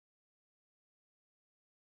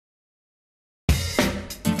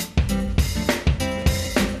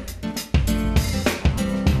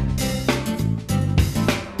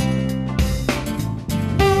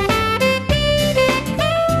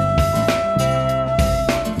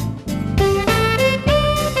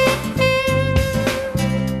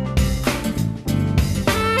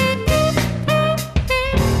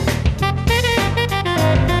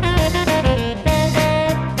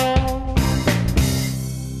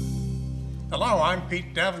Hello, I'm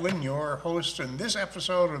Pete Devlin, your host in this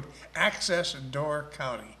episode of Access Door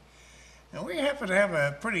County. Now, we happen to have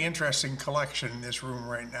a pretty interesting collection in this room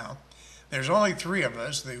right now. There's only three of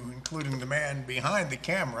us, including the man behind the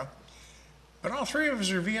camera, but all three of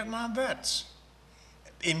us are Vietnam vets,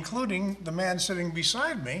 including the man sitting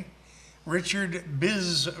beside me, Richard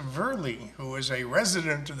Biz Virlee, who is a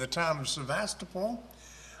resident of the town of Sevastopol,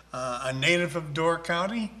 a native of Door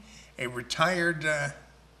County, a retired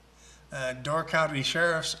Door County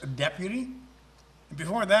Sheriff's deputy.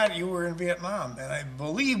 Before that, you were in Vietnam, and I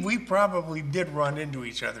believe we probably did run into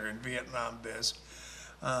each other in Vietnam, Biz,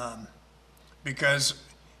 because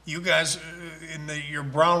you guys in your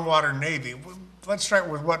brown water Navy. Let's start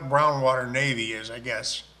with what brown water Navy is, I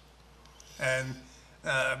guess. And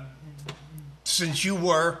since you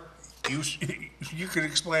were, you could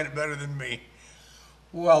explain it better than me.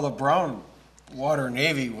 Well, the Brown Water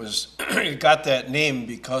Navy it got that name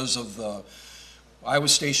because of I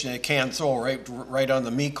was stationed at Can Tho, right on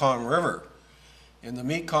the Mekong River. And the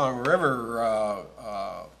Mekong River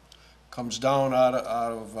comes down out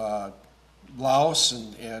of Laos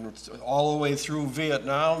and all the way through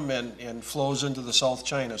Vietnam and flows into the South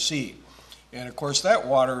China Sea. And of course that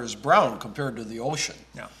water is brown compared to the ocean.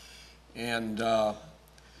 Yeah. And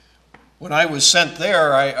when I was sent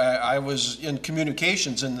there, I was in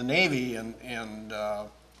communications in the Navy, and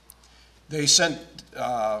they sent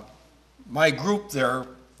my group there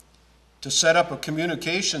to set up a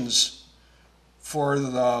communications for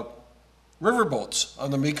the riverboats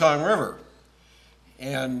on the Mekong River.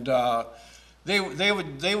 And they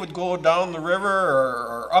would go down the river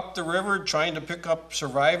or up the river trying to pick up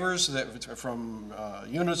survivors from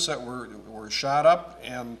units that were shot up,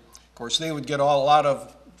 and of course they would get a lot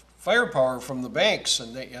of firepower from the banks,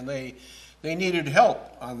 and they needed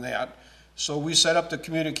help on that. So we set up the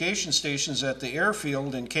communication stations at the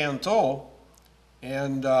airfield in Can Tho,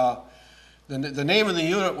 and the name of the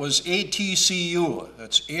unit was ATCU.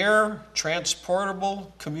 That's Air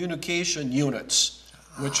Transportable Communication Units,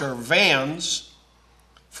 which are vans,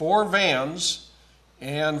 4 vans,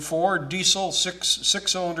 and 4 diesel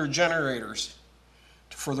six-cylinder generators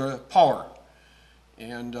for the power.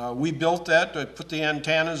 And we built that, put the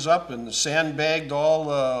antennas up and sandbagged all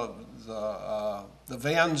the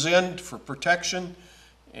vans in for protection.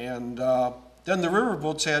 And then the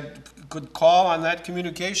riverboats could call on that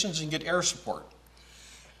communications and get air support.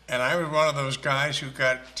 And I was one of those guys who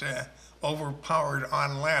got overpowered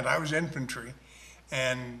on land. I was infantry,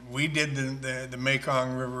 and we did the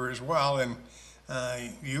Mekong River as well, and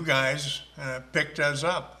you guys picked us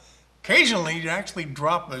up. Occasionally, you'd actually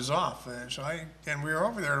drop us off, and we were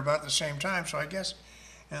over there at about the same time. So I guess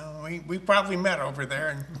we probably met over there,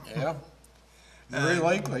 and yeah, very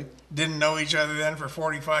likely didn't know each other then for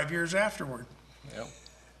 45 years afterward. Yeah.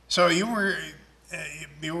 So you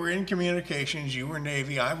were in communications. You were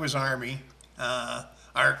Navy. I was Army.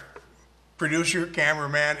 Our producer,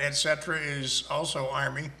 cameraman, etc., is also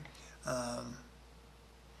Army.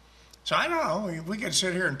 So I don't know, we could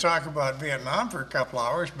sit here and talk about Vietnam for a couple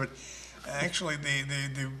hours, but actually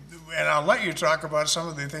and I'll let you talk about some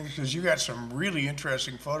of the things, because you got some really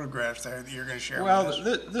interesting photographs there that you're going to share with us.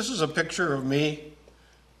 Well, this is a picture of me.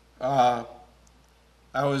 I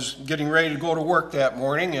was getting ready to go to work that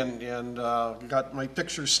morning and got my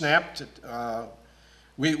picture snapped.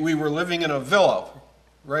 We were living in a villa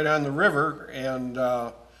right on the river, and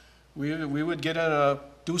we would get in a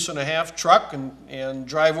deuce-and-a-half truck and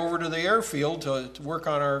drive over to the airfield to work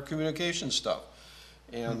on our communication stuff.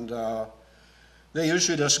 And they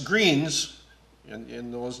issued us greens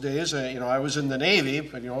in those days. I was in the Navy,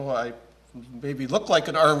 but I maybe looked like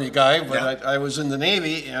an Army guy, but yeah. I was in the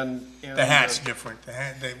Navy, and the hat's different.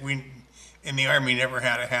 We in the Army never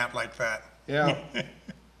had a hat like that. Yeah.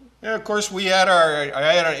 Yeah, of course I had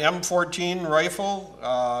an M14 rifle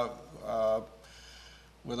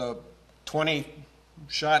with a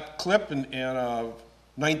 20-shot clip and a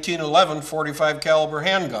 1911 45 caliber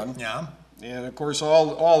handgun. Yeah. And of course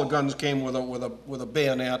all the guns came with a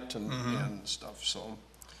bayonet and stuff. So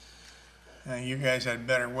you guys had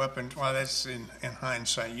better weapons. Well, that's in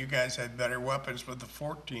hindsight. You guys had better weapons with the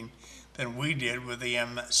 14 than we did with the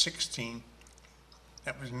M16.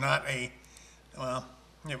 That was not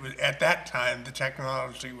it was, at that time, the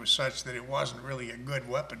technology was such that it wasn't really a good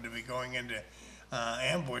weapon to be going into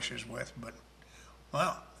ambushes with, but,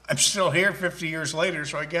 well, I'm still here 50 years later,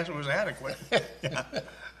 so I guess it was adequate. Yeah.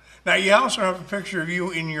 Now, you also have a picture of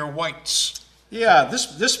you in your whites. Yeah,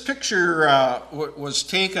 this picture was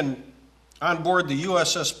taken on board the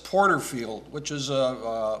USS Porterfield, which is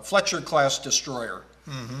a Fletcher-class destroyer.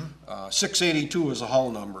 682 is a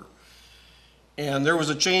hull number. And there was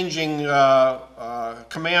a changing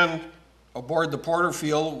command aboard the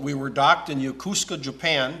Porterfield. We were docked in Yokosuka,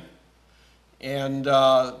 Japan, and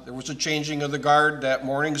there was a changing of the guard that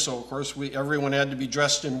morning. So of course everyone had to be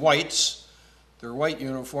dressed in whites, their white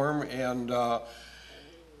uniform. And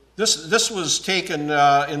this was taken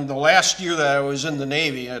in the last year that I was in the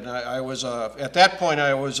Navy, and I was at that point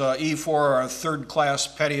I was a E4, a third class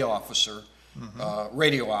petty officer,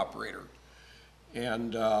 radio operator,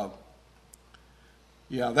 and.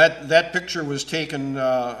 Yeah, that picture was taken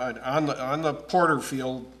on the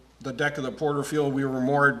Porterfield, the deck of the Porterfield. We were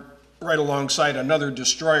moored right alongside another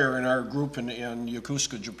destroyer in our group in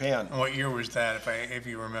Yokosuka, Japan. And what year was that, if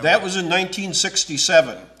you remember? That was in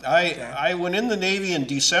 1967. I went in the Navy in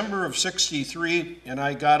December of 63, and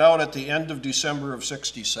I got out at the end of December of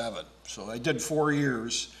 67. So I did 4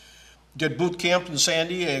 years. Did boot camp in San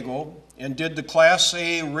Diego, and did the Class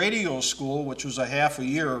A radio school, which was a half a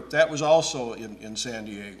year. That was also in San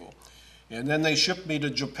Diego. And then they shipped me to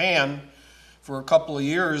Japan for a couple of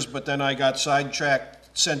years, but then I got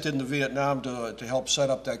sidetracked, sent into Vietnam to help set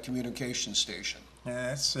up that communication station.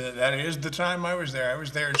 Yeah, that is the time I was there. I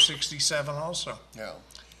was there in 67 also. Yeah.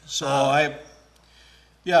 So I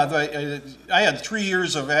had 3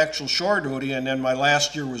 years of actual shore duty, and then my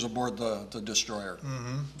last year was aboard the destroyer.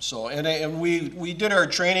 So and we did our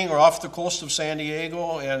training off the coast of San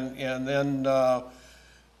Diego, and then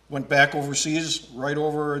went back overseas, right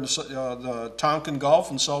over in the Tonkin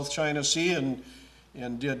Gulf in South China Sea,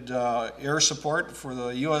 and did air support for the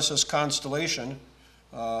USS Constellation,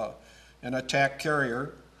 an attack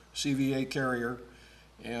carrier, CVA carrier,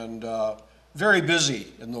 and very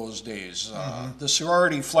busy in those days. The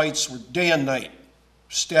sorority flights were day and night,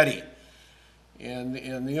 steady.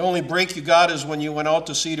 And the only break you got is when you went out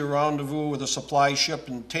to sea to rendezvous with a supply ship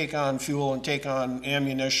and take on fuel and take on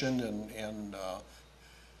ammunition and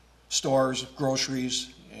stores, groceries,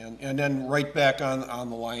 and then right back on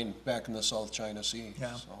the line back in the South China Sea.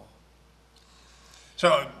 Yeah.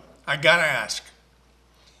 So I gotta ask,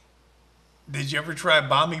 did you ever try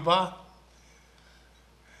Bami Ba?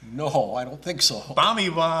 No, I don't think so. Bami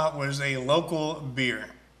Ba was a local beer.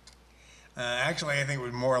 Actually, I think it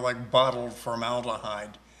was more like bottled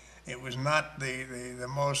formaldehyde. It was not the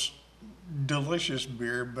most delicious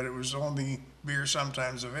beer, but it was only beer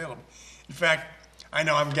sometimes available. In fact, I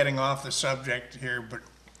know I'm getting off the subject here, but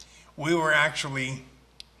we were actually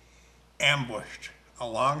ambushed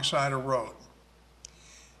alongside a road.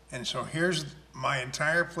 And so here's my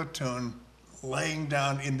entire platoon laying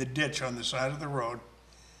down in the ditch on the side of the road.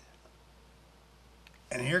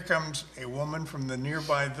 And here comes a woman from the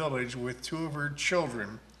nearby village with 2 of her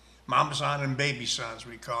children, mama-san and baby-san, as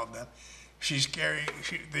we called them. She's carrying,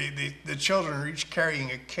 the children are each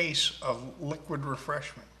carrying a case of liquid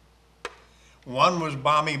refreshment. One was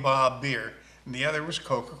Bami Ba beer, and the other was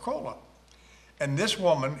Coca-Cola. And this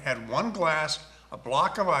woman had 1 glass, a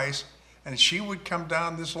block of ice, and she would come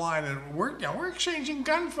down this line, and we're exchanging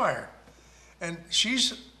gunfire. And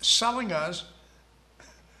she's selling us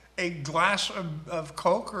a glass of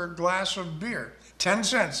Coke or a glass of beer. 10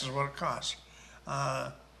 cents is what it costs.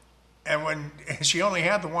 And she only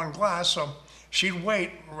had the 1 glass, so she'd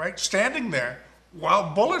wait, right, standing there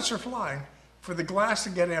while bullets are flying for the glass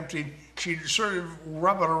to get emptied. She'd sort of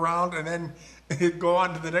rub it around and then go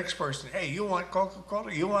on to the next person. Hey, you want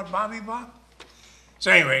Coca-Cola? You want Bami Ba?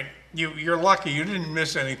 So anyway, you're lucky you didn't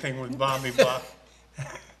miss anything with Bami Ba.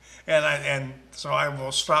 and so I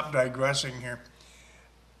will stop digressing here.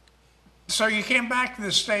 So you came back to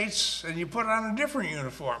the States and you put on a different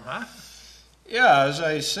uniform, huh? Yeah, as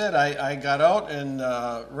I said, I got out and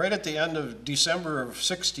right at the end of December of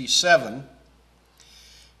 67,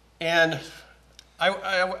 and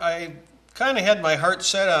I kind of had my heart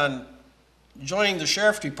set on joining the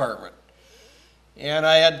sheriff department. And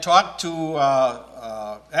I had talked to,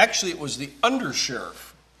 actually it was the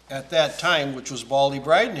undersheriff at that time, which was Baldy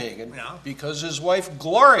Breidenhagen, Yeah. because his wife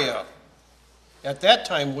Gloria at that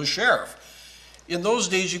time was sheriff. In those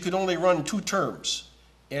days, you could only run 2 terms,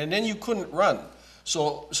 and then you couldn't run.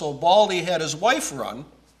 So Baldy had his wife run,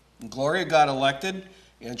 and Gloria got elected,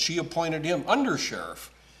 and she appointed him undersheriff.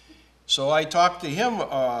 So I talked to him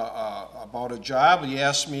about a job. He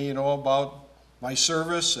asked me, about my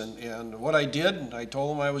service and what I did, and I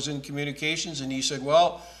told him I was in communications, and he said,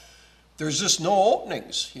 well, there's just no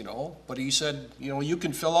openings, but he said, you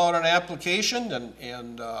can fill out an application,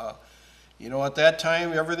 and at that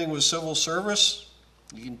time, everything was civil service.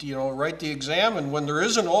 You can, write the exam, and when there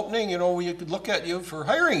is an opening, we could look at you for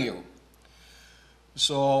hiring you.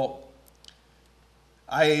 So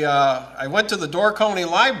I went to the Door County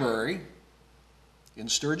Library in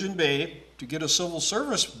Sturgeon Bay to get a civil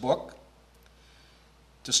service book,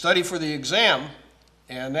 to study for the exam,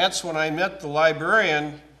 and that's when I met the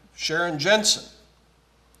librarian, Sharon Jensen.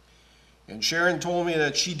 And Sharon told me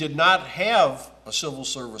that she did not have a civil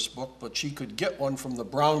service book, but she could get one from the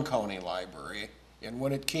Brown County Library, and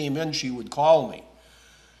when it came in, she would call me.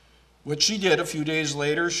 Which she did. A few days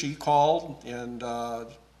later, she called and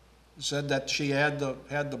said that she had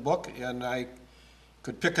the book and I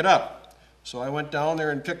could pick it up. So I went down there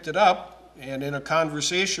and picked it up, and in a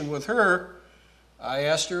conversation with her, I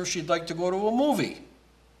asked her if she'd like to go to a movie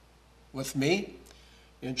with me,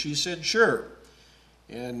 and she said sure.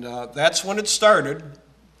 And that's when it started.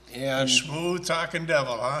 And Smooth talking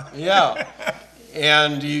devil, huh? yeah.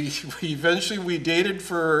 And eventually we dated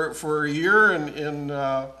for a year, and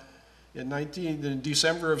in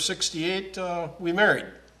December of '68, we married.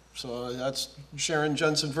 So that's Sharon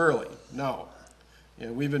Jensen Virlee now.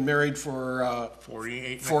 And we've been married for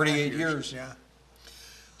 48 years. Yeah.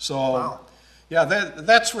 So, Wow. yeah,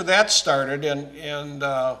 that's where that started. And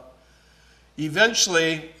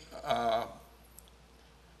eventually,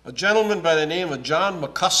 a gentleman by the name of John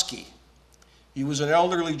McCuskey, he was an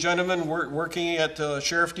elderly gentleman working at the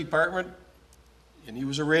Sheriff Department, and he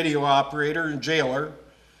was a radio operator and jailer.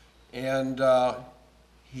 And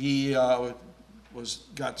he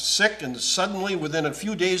got sick and suddenly, within a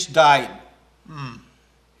few days, died.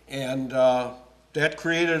 And that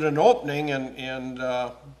created an opening, and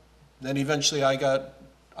then eventually I got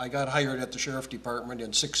hired at the Sheriff Department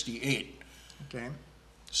in '68. Okay.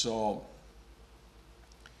 So,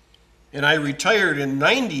 and I retired in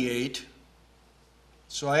 '98,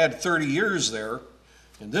 so I had 30 years there.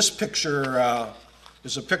 And this picture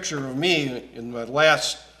is a picture of me in my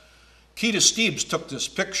last. Keita Steves took this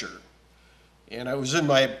picture, and I was in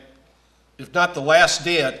my, if not the last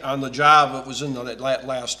day on the job, it was in the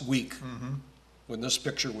last week when this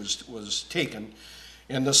picture was taken.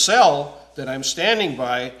 And the cell that I'm standing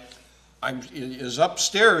by is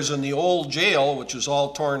upstairs in the old jail, which is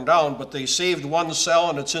all torn down, but they saved one cell,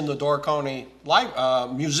 and it's in the Door County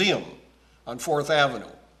Museum on 4th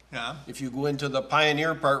Avenue. Yeah. If you go into the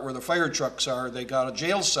Pioneer part where the fire trucks are, they got a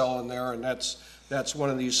jail cell in there, and that's one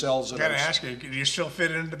of these cells. I gotta ask you, do you still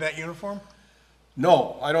fit into that uniform?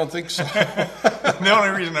 No, I don't think so. The only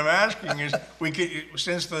reason I'm asking is we could,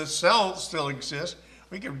 since the cell still exists,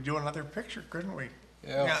 we could do another picture, couldn't we?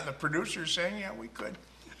 Yeah. The producer's saying, yeah, we could.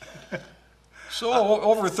 So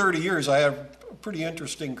over 30 years, I had a pretty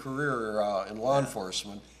interesting career in law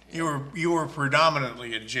enforcement. You were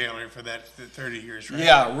predominantly a jailer for that 30 years, right?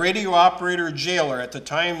 Yeah, radio operator jailer. At the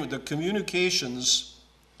time, the communications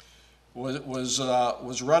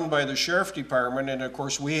was run by the Sheriff Department, and of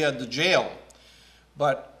course we had the jail.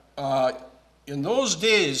 But in those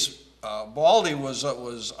days, Baldy was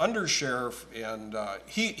undersheriff, and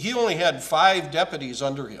he only had 5 deputies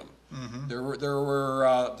under him. There were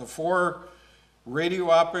the 4 radio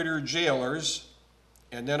operator jailers,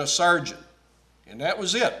 and then a sergeant, and that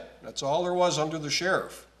was it. That's all there was under the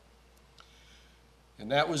sheriff.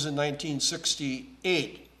 And that was in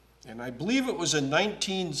 1968. And I believe it was in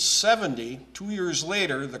 1970, 2 years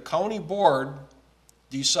later, the county board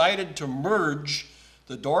decided to merge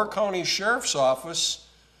the Door County Sheriff's Office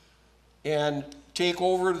and take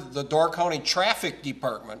over the Door County Traffic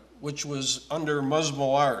Department, which was under Mus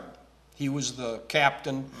Millard. He was the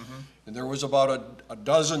captain, and there was about a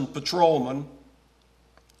dozen patrolmen.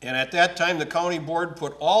 And at that time, the county board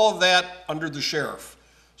put all of that under the sheriff.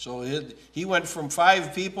 So he went from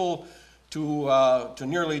 5 people to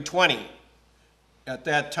nearly 20 at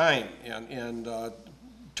that time, and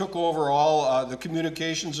took over all the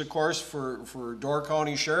communications, of course, for Door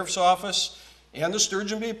County Sheriff's Office and the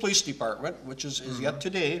Sturgeon Bay Police Department, which is yet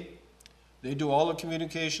today. They do all the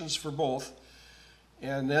communications for both.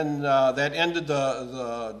 And then that ended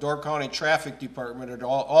the Door County Traffic Department. It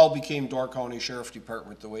all became Door County Sheriff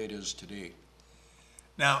Department the way it is today.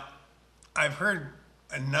 Now, I've heard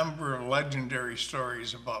a number of legendary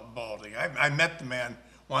stories about Baldy. I met the man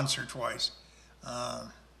once or twice,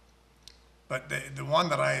 but the one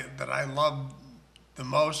that I loved the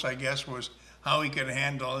most, I guess, was how he could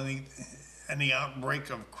handle any outbreak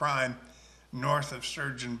of crime north of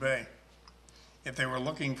Sturgeon Bay. If they were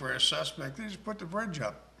looking for a suspect, they just put the bridge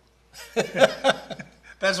up.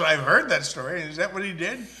 That's what I've heard that story. Is that what he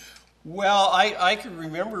did? Well, I can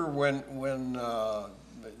remember when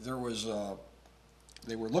there was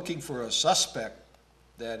they were looking for a suspect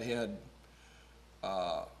that had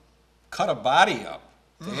cut a body up.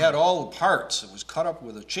 They had all the parts. It was cut up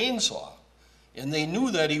with a chainsaw. And they knew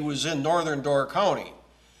that he was in northern Door County.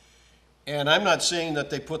 And I'm not saying that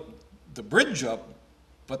they put the bridge up,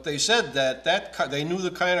 But they said that car, they knew the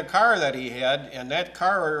kind of car that he had, and that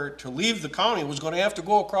car, to leave the county, was going to have to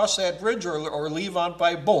go across that bridge or leave on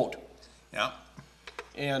by boat. Yeah.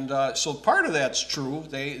 And so part of that's true.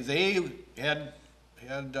 They had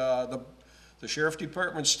the sheriff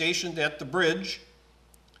department stationed at the bridge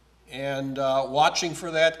and watching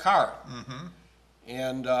for that car. Mm-hmm.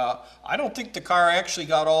 And I don't think the car actually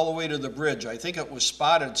got all the way to the bridge. I think it was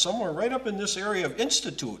spotted somewhere right up in this area of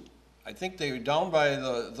Institute. I think they were down by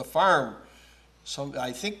the farm.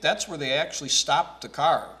 I think that's where they actually stopped the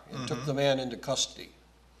car and took the man into custody.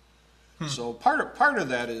 So part of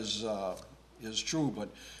that is true. But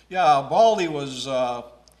yeah, Baldy was,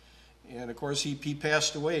 and of course he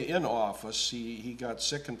passed away in office. He got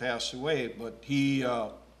sick and passed away. But he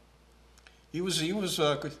was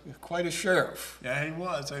quite a sheriff. Yeah, he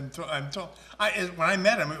was. I'm told. When I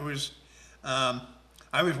met him, it was.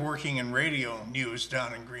 I was working in radio news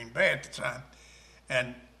down in Green Bay at the time,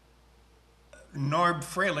 and Norb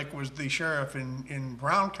Freilich was the sheriff in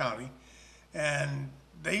Brown County, and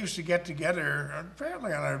they used to get together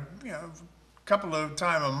apparently on a couple of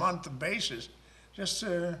time a month basis, just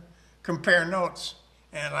to compare notes.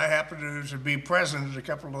 And I happened to be present at a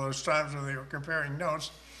couple of those times when they were comparing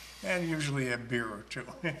notes, and usually a beer or two.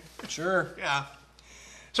 Sure. Yeah.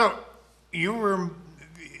 So you were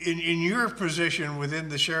in your position within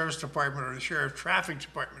the sheriff's department or the sheriff's traffic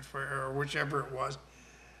department, or whichever it was.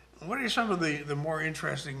 What are some of the more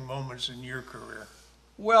interesting moments in your career?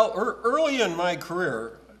 Well, early in my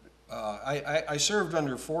career, I served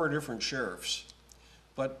under 4 different sheriffs,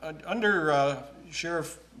 but under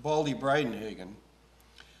Sheriff Baldy Breidenhagen,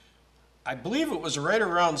 I believe it was right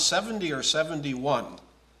around 70 or 71.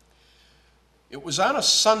 It was on a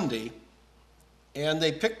Sunday, and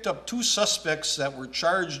they picked up 2 suspects that were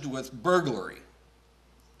charged with burglary.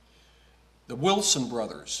 The Wilson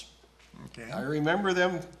brothers. Okay. I remember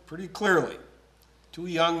them pretty clearly. 2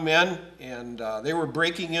 young men, and they were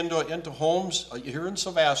breaking into homes here in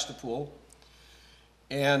Sevastopol,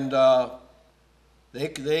 and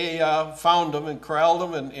they found them and corralled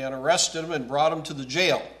them and arrested them and brought them to the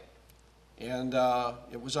jail. And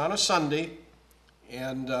it was on a Sunday,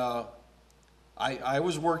 and I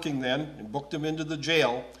was working then and booked them into the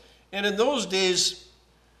jail. And in those days,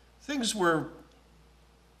 things were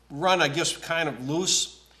run, I guess, kind of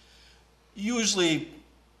loose. Usually,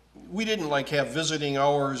 we didn't have visiting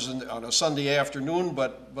hours on a Sunday afternoon,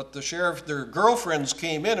 but the sheriff, their girlfriends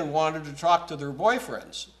came in and wanted to talk to their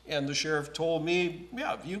boyfriends. And the sheriff told me,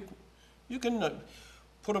 yeah, you can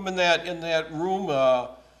put them in that room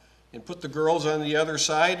and put the girls on the other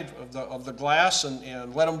side of the glass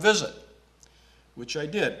and let them visit, which I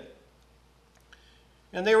did.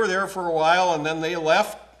 And they were there for a while, and then they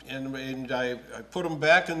left, and I put them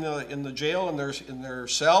back in the jail in their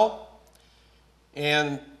cell.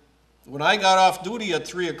 And when I got off duty at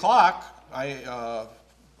 3 o'clock,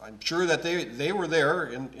 I'm sure that they were there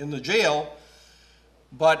in the jail,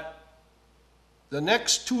 but the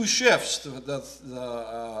next 2 shifts,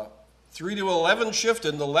 the 3 to 11 shift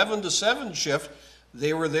and the 11 to 7 shift,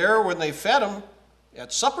 they were there when they fed them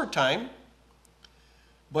at supper time.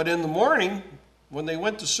 But in the morning, when they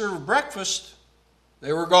went to serve breakfast,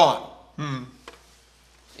 they were gone.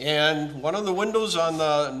 And one of the windows on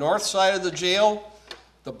the north side of the jail,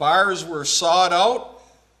 the bars were sawed out,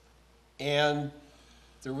 and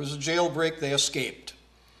there was a jailbreak. They escaped.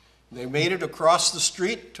 They made it across the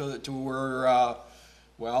street to where,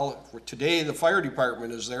 well, today the fire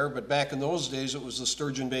department is there, but back in those days it was the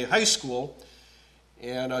Sturgeon Bay High School.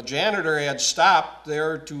 And a janitor had stopped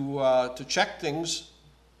there to check things,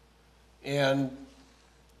 and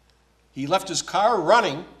he left his car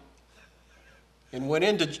running and went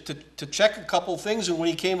in to check a couple things, and when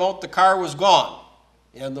he came out, the car was gone.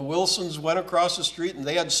 And the Wilsons went across the street, and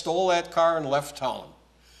they had stole that car and left town.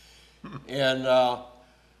 And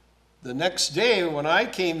the next day, when I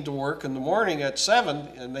came to work in the morning at 7,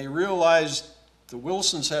 and they realized the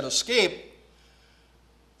Wilsons had escaped,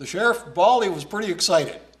 the Sheriff Baldy was pretty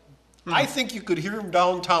excited. I think you could hear him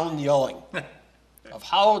downtown yelling of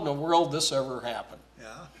how in the world this ever happened.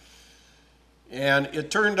 Yeah. And it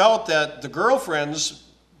turned out that the girlfriends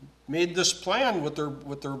made this plan with their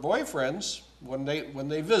boyfriends when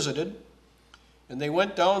they visited, and they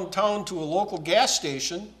went downtown to a local gas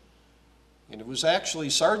station, and it was actually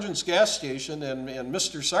Sargent's gas station, and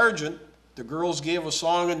Mr. Sargent, the girls gave a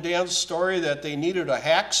song and dance story that they needed a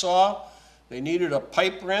hacksaw, they needed a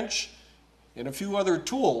pipe wrench, and a few other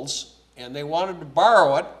tools, and they wanted to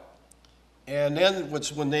borrow it. And then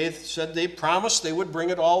when they said they promised they would bring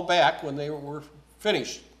it all back when they were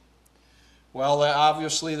finished. Well,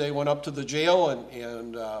 obviously they went up to the jail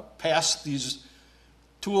and passed these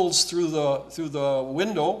tools through the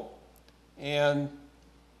window, and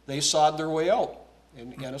they sawed their way out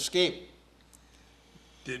and escaped.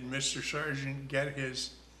 Did Mr. Sargent get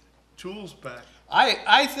his tools back?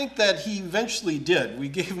 I think that he eventually did. We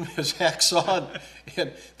gave him his hacksaw,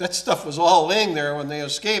 and that stuff was all laying there when they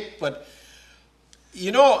escaped. But,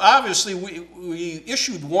 you know, obviously we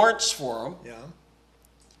issued warrants for them. Yeah.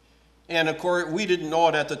 And, of course, we didn't know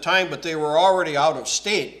it at the time, but they were already out of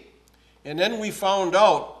state. And then we found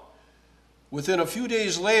out, within a few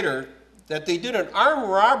days later, that they did an armed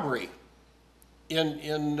robbery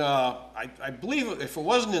I believe if it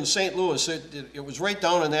wasn't in St. Louis, it was right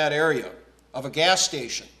down in that area of a gas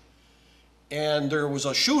station. And there was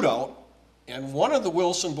a shootout, and one of the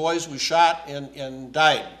Wilson boys was shot and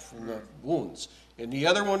died from the wounds. And the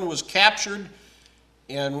other one was captured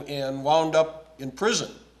and wound up in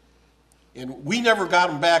prison. And we never got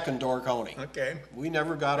him back in Door County. Okay. We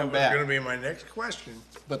never got him That back. was going to be my next question.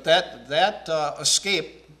 But that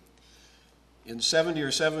escape in 70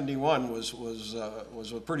 or 71 was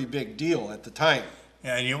a pretty big deal at the time.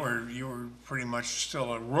 Yeah, and you were pretty much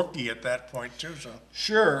still a rookie at that point too, so.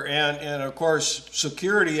 Sure, and of course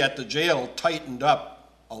security at the jail tightened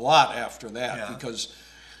up a lot after that. Yeah. Because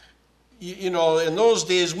you know, in those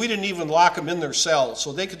days we didn't even lock them in their cells,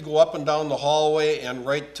 so they could go up and down the hallway and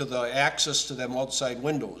right to the access to them outside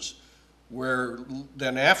windows. Where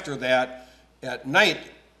then after that, at night,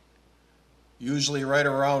 usually right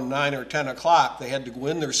around 9 or 10 o'clock, they had to go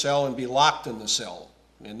in their cell and be locked in the cell.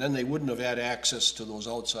 And then they wouldn't have had access to those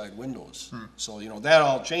outside windows. So, you know, that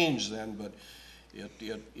all changed then, but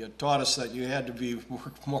it taught us that you had to be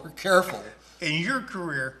more careful. In your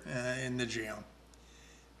career in the jail,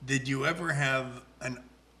 did you ever have an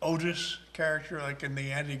Otis character like in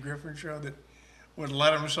the Andy Griffin Show that would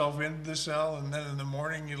let himself into the cell and then in the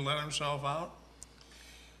morning he'd let himself out?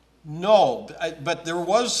 No, but there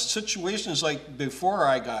was situations like before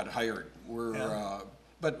I got hired where,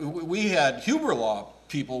 but we had Huber Law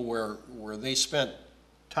people where they spent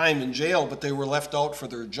time in jail, but they were left out for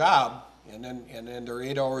their job, and then their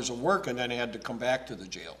 8 hours of work, and then they had to come back to the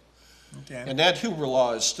jail. Okay. And that Huber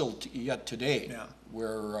Law is still yet today, Yeah.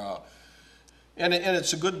 where, and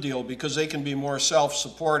it's a good deal because they can be more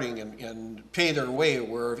self-supporting and pay their way,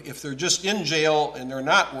 where if they're just in jail and they're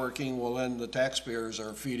not working, well then the taxpayers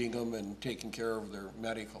are feeding them and taking care of their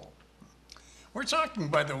medical. We're talking,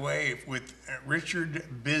 by the way, with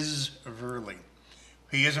Richard Biz Virlee.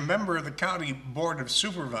 He is a member of the County Board of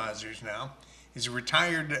Supervisors now. He's a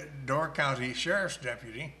retired Door County Sheriff's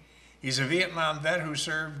Deputy. He's a Vietnam vet who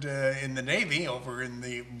served in the Navy over in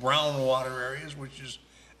the brown water areas, which is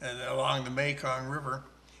along the Mekong River.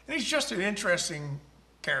 And he's just an interesting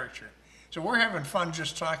character. So we're having fun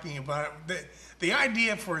just talking about it. The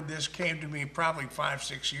idea for this came to me probably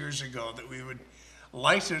 5-6 years ago, that we would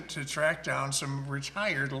like to track down some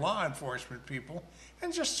retired law enforcement people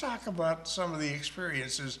and just talk about some of the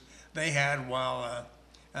experiences they had while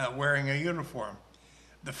wearing a uniform.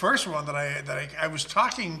 The first one that I was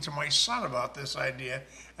talking to my son about this idea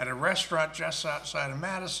at a restaurant just outside of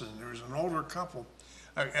Madison. There was an older couple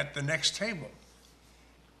at the next table,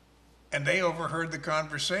 and they overheard the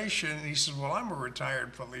conversation, and he said, well, I'm a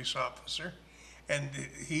retired police officer. And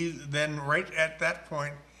he then, right at that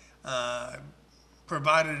point,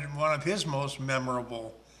 provided one of his most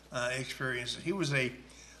memorable experiences. He was a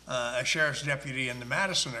sheriff's deputy in the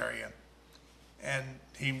Madison area, and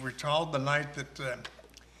he recalled the night that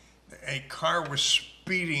a car was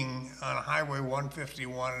speeding on Highway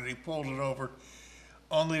 151, and he pulled it over,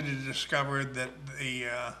 only to discover that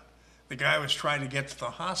the guy was trying to get to the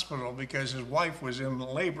hospital because his wife was in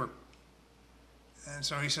labor. And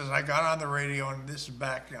so he says, I got on the radio, and this is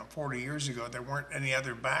back 40 years ago. There weren't any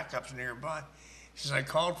other backups nearby. He says, I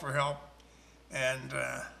called for help, and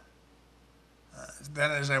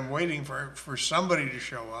then as I'm waiting for somebody to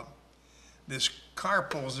show up, this car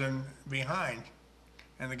pulls in behind,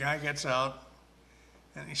 and the guy gets out,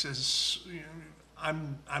 and he says,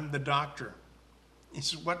 I'm the doctor. He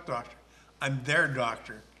says, what doctor? I'm their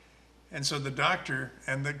doctor. And so the doctor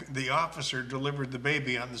and the officer delivered the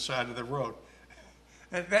baby on the side of the road.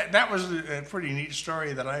 And that was a pretty neat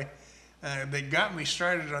story that that got me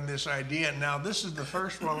started on this idea. Now this is the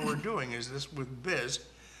first one we're doing, is this with Biz.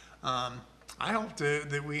 I hope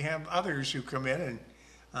that we have others who come in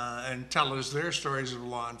and tell us their stories of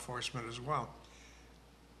law enforcement as well.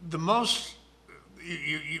 The most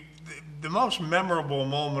memorable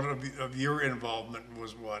moment of your involvement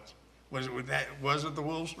was what? Was it the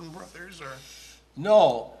Wilson brothers, or?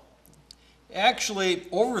 No. Actually,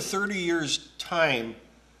 over 30 years' time,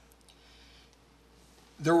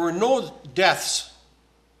 there were no deaths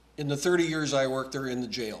in the 30 years I worked there in the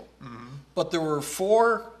jail. But there were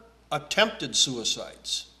 4 attempted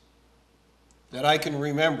suicides that I can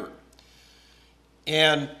remember.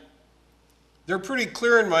 And they're pretty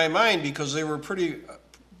clear in my mind because they were pretty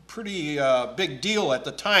big deal at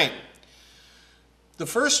the time. The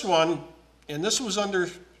first one, and this was under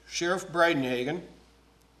Sheriff Breidenhagen,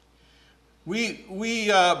 we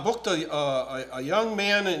booked a young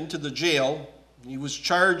man into the jail. He was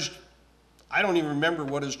charged, I don't even remember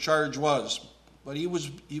what his charge was, but he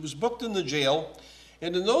was booked in the jail.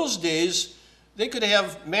 And in those days, they could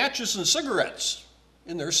have matches and cigarettes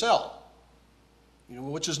in their cell,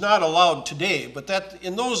 which is not allowed today, but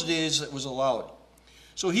in those days it was allowed.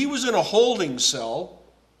 So he was in a holding cell.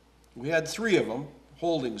 We had 3 of them,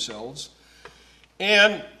 holding cells.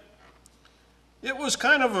 And it was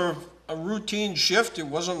kind of a routine shift. It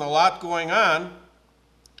wasn't a lot going on.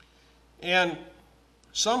 And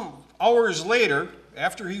some hours later,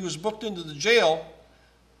 after he was booked into the jail,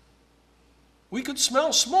 we could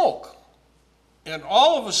smell smoke. And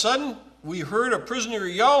all of a sudden, we heard a prisoner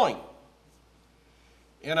yelling.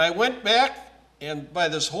 And I went back and by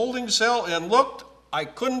this holding cell and looked. I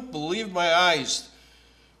couldn't believe my eyes.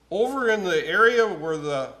 Over in the area where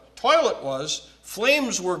the toilet was,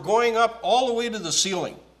 flames were going up all the way to the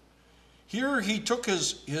ceiling. Here he took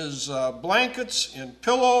his blankets and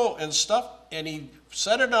pillow and stuff, and he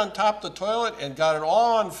set it on top of the toilet and got it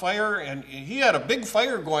all on fire, and he had a big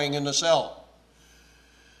fire going in the cell.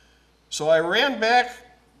 So I ran back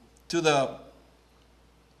to the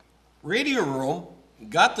radio room,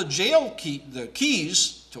 got the jail key, the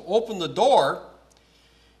keys to open the door,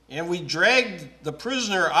 and we dragged the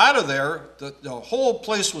prisoner out of there. The whole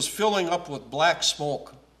place was filling up with black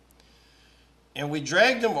smoke. And we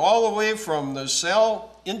dragged him all the way from the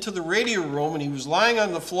cell into the radio room, and he was lying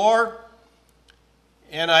on the floor,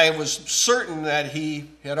 and I was certain that he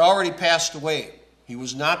had already passed away. He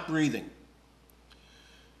was not breathing.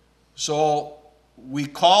 So we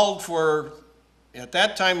called for, at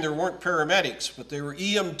that time there weren't paramedics, but they were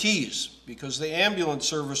EMTs, because the ambulance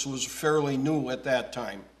service was fairly new at that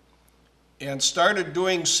time, and started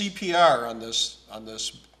doing CPR on this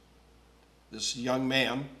young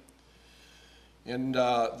man. And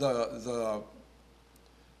the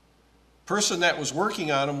person that was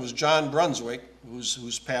working on him was John Brunswick,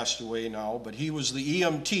 who's passed away now, but he was the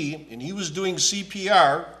EMT, and he was doing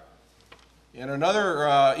CPR, and another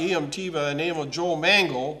EMT by the name of Joe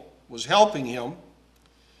Mangle was helping him.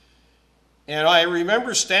 And I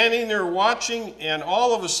remember standing there watching, and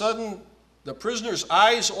all of a sudden the prisoner's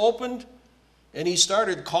eyes opened, and he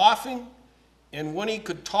started coughing, and when he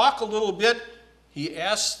could talk a little bit, he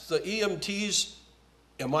asked the EMTs,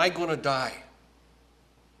 "Am I going to die?"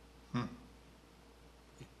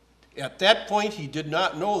 At that point, he did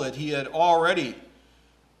not know that he had already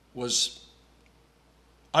was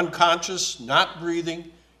unconscious, not breathing,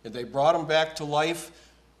 and they brought him back to life,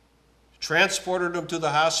 transported him to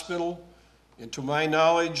the hospital, and to my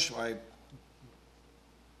knowledge,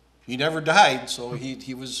 he never died, so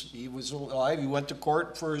he was alive. He went to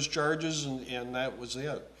court for his charges, and that was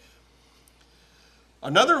it.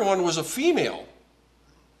 Another one was a female,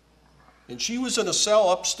 and she was in a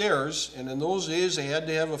cell upstairs, and in those days they had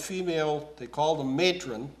to have a female, they called a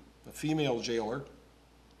matron, a female jailer.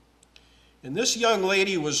 And this young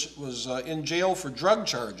lady was in jail for drug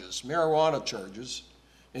charges, marijuana charges,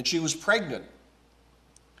 and she was pregnant.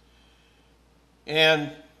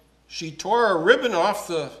 And she tore a ribbon off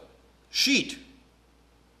the sheet,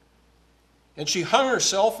 and she hung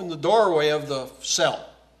herself in the doorway of the cell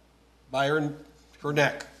by her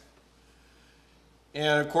neck.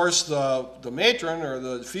 And of course the matron, or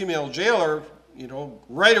the female jailer,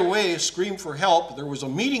 right away screamed for help. There was a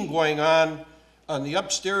meeting going on the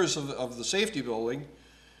upstairs of the safety building,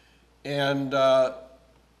 and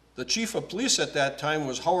the chief of police at that time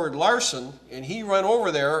was Howard Larson, and he ran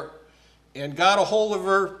over there and got a hold of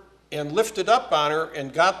her and lifted up on her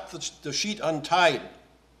and got the sheet untied.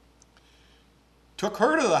 Took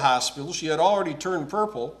her to the hospital. She had already turned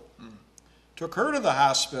purple. Took her to the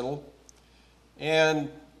hospital,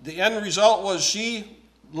 and the end result was she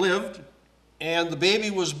lived, and the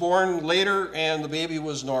baby was born later, and the baby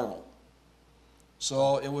was normal.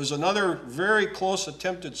 So it was another very close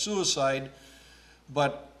attempted suicide,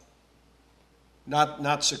 but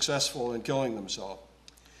not successful in killing themselves.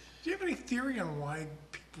 Do you have any theory on why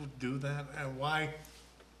people do that, and why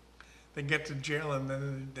they get to jail and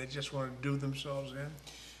then they just want to do themselves in?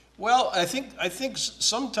 Well, I think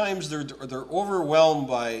sometimes they're overwhelmed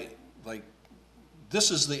by, like,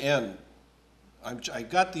 this is the end. I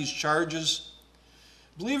got these charges.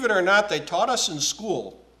 Believe it or not, they taught us in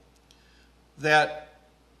school that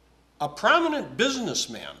a prominent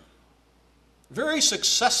businessman, very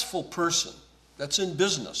successful person that's in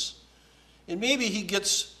business, and maybe he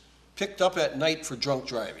gets picked up at night for drunk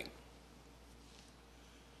driving.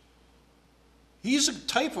 He's a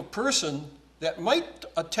type of person that might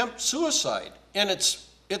attempt suicide, and it's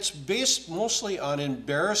based mostly on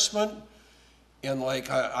embarrassment and like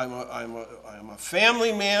I'm a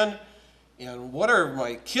family man, and what are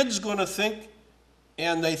my kids going to think?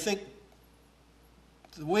 And they think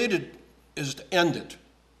the way is to end it,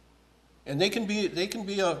 and they can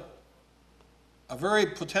be a very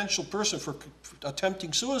potential person for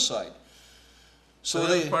attempting suicide. So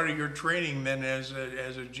that's part of your training then as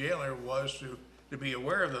a jailer was to be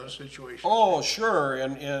aware of those situations. Oh, sure.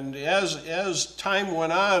 And as time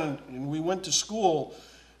went on and we went to school,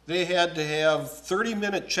 they had to have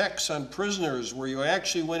 30-minute checks on prisoners where you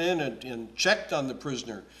actually went in and checked on the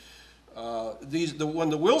prisoner. When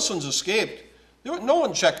the Wilsons escaped, no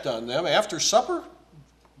one checked on them. After supper,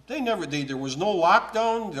 there was no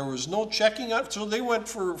lockdown, there was no checking on, so they went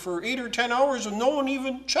for 8 or 10 hours and no one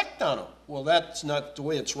even checked on them. Well, that's not the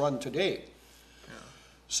way it's run today. Yeah.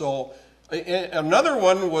 So another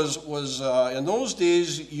one was in those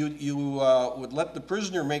days you would let the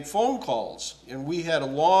prisoner make phone calls, and we had a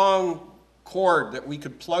long cord that we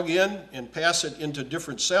could plug in and pass it into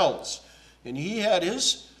different cells. And he had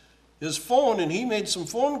his phone, and he made some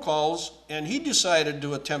phone calls, and he decided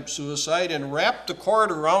to attempt suicide and wrapped the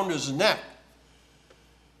cord around his neck.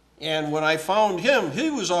 And when I found him, he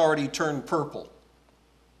was already turned purple,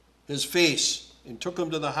 his face, and took him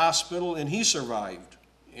to the hospital, and he survived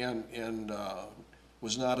and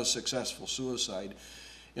was not a successful suicide.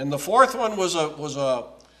 And the fourth one was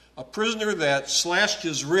a prisoner that slashed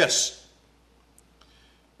his wrist.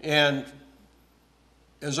 And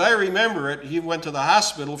as I remember it, he went to the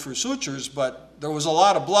hospital for sutures, but there was a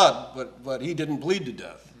lot of blood, but he didn't bleed to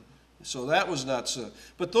death. So that was not so.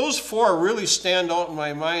 But those four really stand out in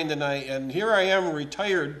my mind, and here I am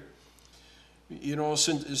retired, you know,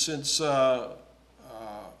 since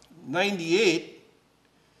 98,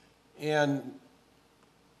 and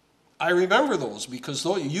I remember those because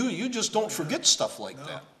you just don't forget stuff like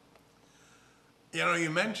that. You know, you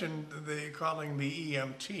mentioned calling the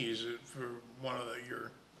EMTs for one of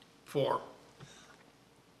your four.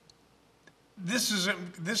 This is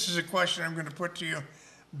a question I'm going to put to you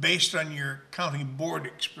based on your county board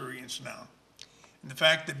experience now. And the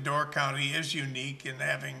fact that Door County is unique in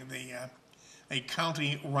having a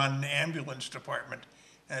county-run ambulance department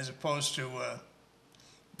as opposed to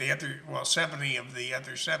the other, 70 of the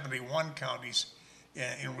other 71 counties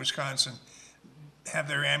in Wisconsin have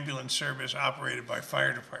their ambulance service operated by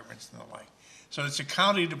fire departments and the like. So it's a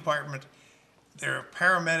county department. There are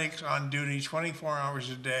paramedics on duty 24 hours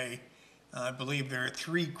a day. I believe there are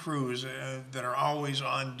 3 crews that are always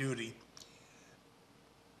on duty.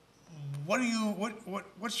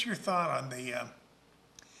 What's your thought on the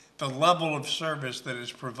level of service that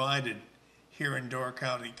is provided here in Door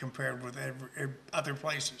County compared with other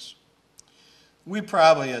places? We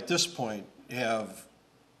probably at this point have,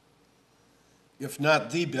 if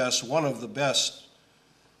not the best, one of the best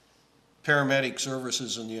paramedic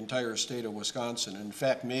services in the entire state of Wisconsin. In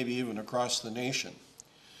fact, maybe even across the nation.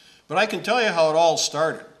 But I can tell you how it all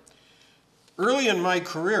started. Early in my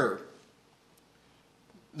career,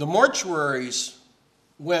 the mortuaries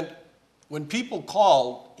went, when people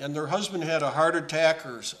called and their husband had a heart attack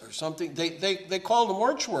or something, they called the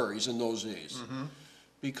mortuaries in those days. Mm-hmm.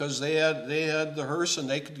 Because they had the hearse and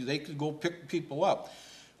they could go pick people up.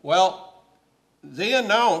 Well, they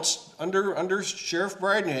announced under Sheriff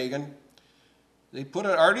Bridenhagen, they put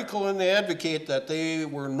an article in the Advocate that they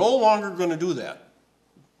were no longer going to do that.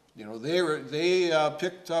 You know, they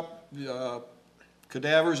picked up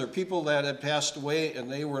cadavers or people that had passed away,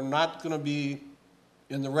 and they were not going to be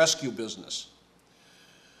in the rescue business.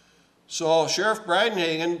 So Sheriff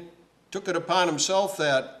Bridenhagen took it upon himself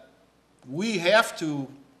that we have to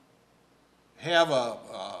have a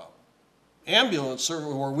ambulance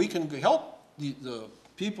service where we can help the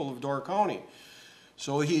people of Door County.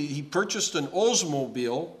 So he purchased an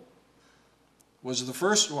Oldsmobile, was the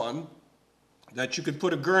first one, that you could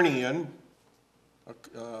put a gurney in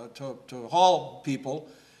to haul people.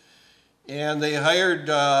 And they hired,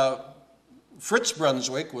 Fritz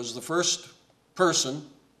Brunswick was the first person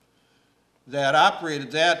that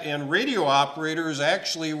operated that, and radio operators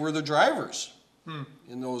actually were the drivers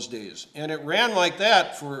in those days. And it ran like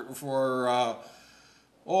that for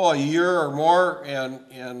a year or more, and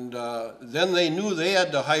then they knew they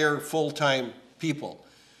had to hire full-time people.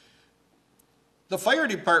 The fire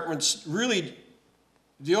department's really,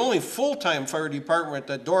 the only full-time fire department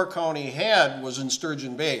that Door County had was in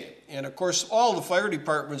Sturgeon Bay, And of course, all the fire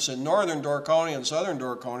departments in northern Door County and southern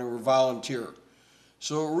Door County were volunteer.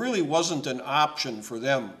 So it really wasn't an option for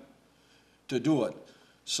them to do it.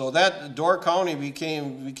 So that Door County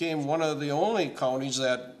became one of the only counties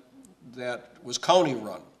that was county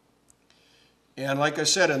run. And like I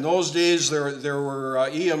said, in those days there were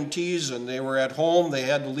EMTs, and they were at home. They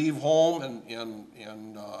had to leave home, and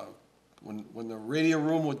when the radio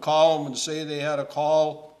room would call them and say they had a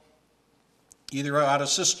call, either out of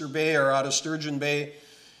Sister Bay or out of Sturgeon Bay,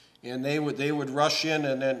 and they would rush in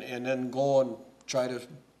and then go and try to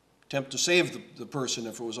attempt to save the person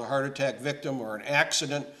if it was a heart attack victim or an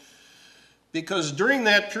accident. Because during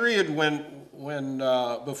that period when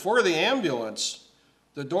before the ambulance,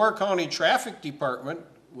 the Door County Traffic Department,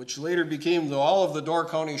 which later became all of the Door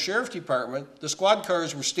County Sheriff Department, the squad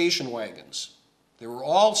cars were station wagons. They were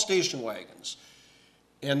all station wagons,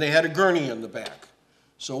 and they had a gurney in the back.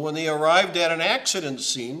 So when they arrived at an accident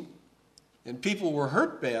scene and people were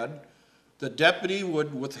hurt bad, the deputy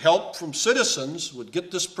would, with help from citizens, would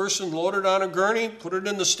get this person loaded on a gurney, put it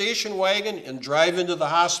in the station wagon, and drive into the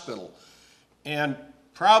hospital. And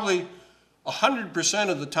probably 100%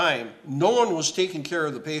 of the time, no one was taking care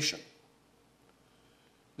of the patient.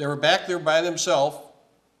 They were back there by themselves,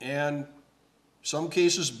 and some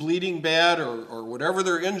cases bleeding bad or whatever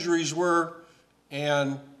their injuries were,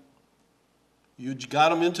 and you got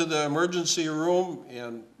them into the emergency room,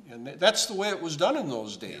 and that's the way it was done in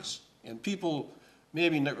those days. And people,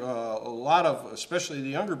 maybe a lot of, especially the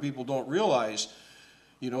younger people, don't realize,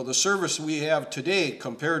 the service we have today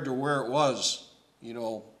compared to where it was,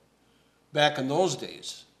 back in those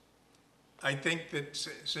days. I think that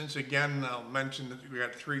since, again, I'll mention that we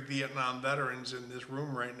got 3 Vietnam veterans in this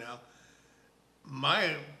room right now,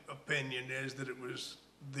 my opinion is that it was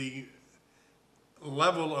the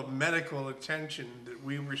level of medical attention that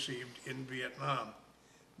we received in Vietnam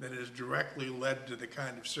that has directly led to the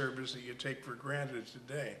kind of service that you take for granted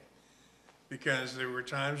today. Because there were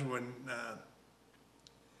times when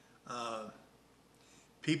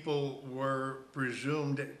people were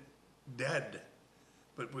presumed dead,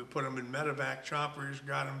 but we put them in medevac choppers,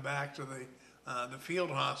 got them back to the field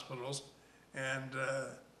hospitals, and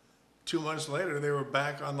 2 months later they were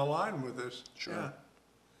back on the line with us. Sure.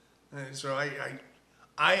 Yeah. And so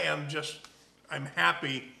I'm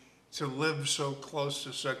happy to live so close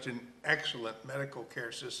to such an excellent medical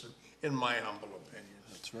care system, in my humble opinion.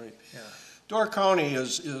 That's right. Yeah. Door County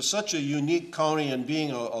is such a unique county in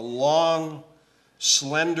being a long,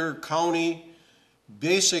 slender county.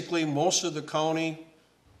 Basically, most of the county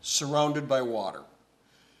surrounded by water.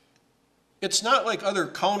 It's not like other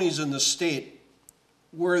counties in the state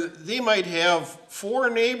where they might have 4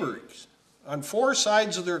 neighbors on 4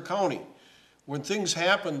 sides of their county when things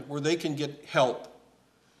happen where they can get help.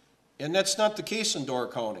 And that's not the case in Door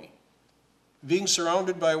County. Being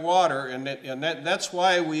surrounded by water, and that's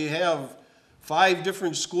why we have 5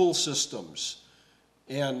 different school systems.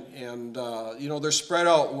 And they're spread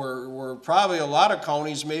out where probably a lot of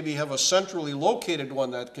counties maybe have a centrally located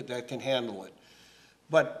one that can handle it.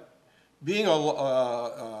 But being a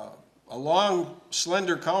long,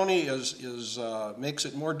 slender county makes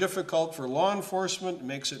it more difficult for law enforcement,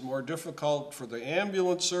 makes it more difficult for the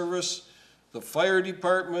ambulance service, the fire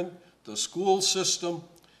department, the school system.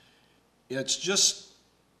 It's just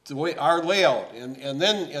the way our layout, and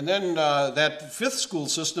then that 5th school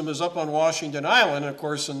system is up on Washington Island. Of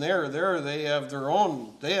course, and there they have their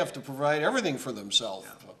own. They have to provide everything for themselves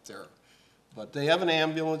up there, but they have an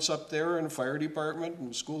ambulance up there and a fire department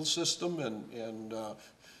and school system, and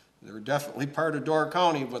they're definitely part of Door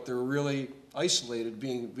County, but they're really isolated,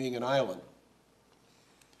 being an island.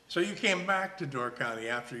 So you came back to Door County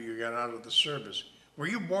after you got out of the service. Were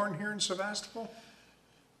you born here in Sevastopol?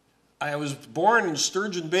 I was born in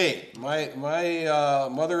Sturgeon Bay. My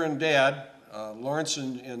mother and dad, Lawrence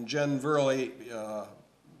and Jen Virlee,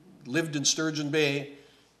 lived in Sturgeon Bay,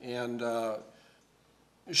 and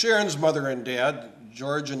Sharon's mother and dad,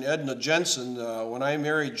 George and Edna Jensen, when I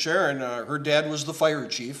married Sharon, her dad was the fire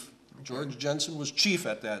chief. George Jensen was chief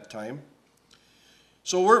at that time.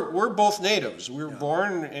 So we're both natives. We were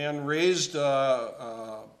born and raised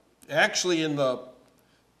actually in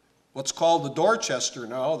what's called the Dorchester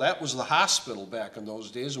now. That was the hospital back in those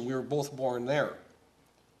days, and we were both born there.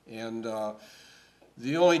 And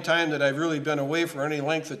the only time that I've really been away for any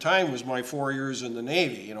length of time was my 4 years in the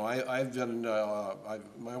Navy. I've been,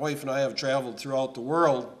 my wife and I have traveled throughout the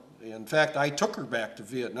world. In fact, I took her back to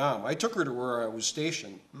Vietnam. I took her to where I was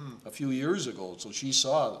stationed a few years ago, so she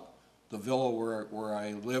saw the villa where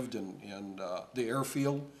I lived and the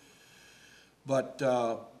airfield. But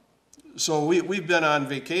So we've been on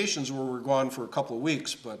vacations where we're gone for a couple of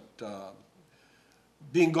weeks, but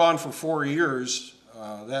being gone for 4 years,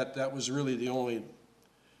 that was really the only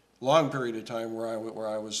long period of time where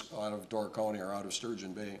I was out of Door County or out of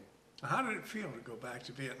Sturgeon Bay. How did it feel to go back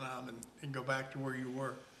to Vietnam and go back to where you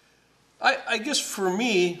were? I guess for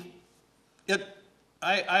me,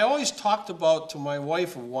 I always talked about to my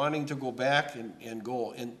wife of wanting to go back and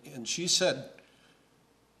go, and she said,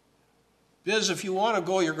 Biz, if you want to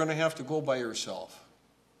go, you're going to have to go by yourself.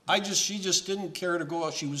 She just didn't care to go.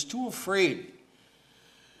 She was too afraid.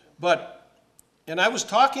 And I was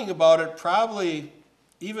talking about it probably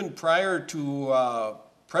even prior to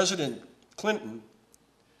President Clinton.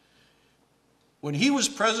 When he was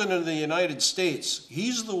president of the United States,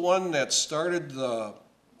 he's the one that started the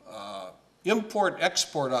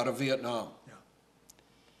import-export out of Vietnam.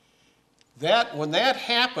 Yeah. When that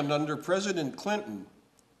happened under President Clinton,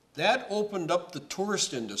 that opened up the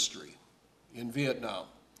tourist industry in Vietnam.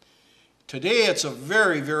 Today, it's a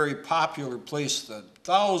very, very popular place that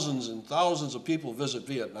thousands and thousands of people visit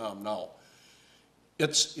Vietnam now.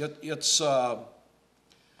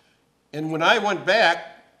 And when I went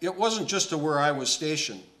back, it wasn't just to where I was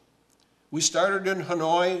stationed. We started in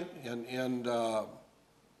Hanoi, and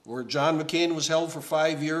where John McCain was held for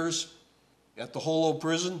 5 years at the Holo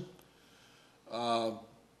prison.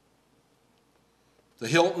 The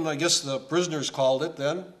Hilton, I guess the prisoners called it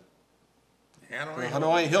then. The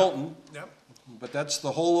Hanoi Hilton. Yep. But that's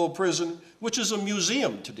the Holo prison, which is a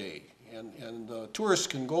museum today, and tourists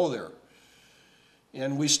can go there.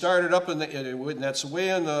 And we started up and that's way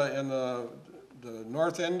in the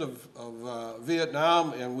north end of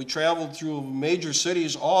Vietnam, and we traveled through major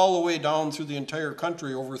cities all the way down through the entire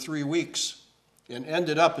country over 3 weeks, and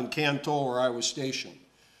ended up in Can Tho where I was stationed.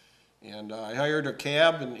 And I hired a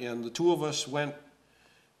cab, and the two of us went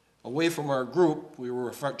away from our group. We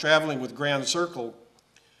were traveling with Grand Circle,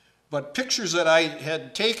 but pictures that I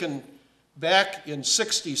had taken back in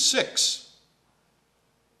 '66,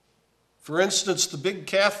 for instance, the big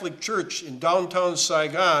Catholic church in downtown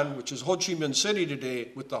Saigon, which is Ho Chi Minh City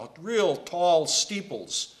today, with the real tall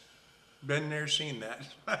steeples. Been there, seen that.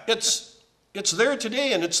 It's there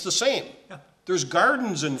today, and it's the same. Yeah. There's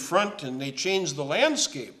gardens in front, and they changed the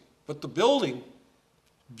landscape, but the building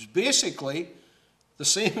is basically the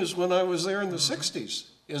same as when I was there in the '60s,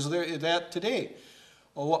 is there that today,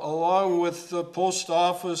 along with the post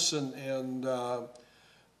office and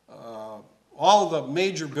all the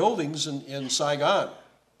major buildings in Saigon.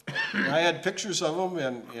 I had pictures of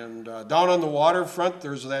them, and down on the waterfront,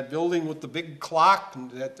 there's that building with the big clock, and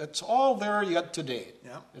that's all there yet today.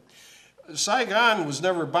 Yeah. Saigon was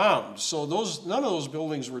never bombed, so none of those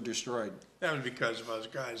buildings were destroyed. That was because of us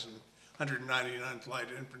guys in 199th Light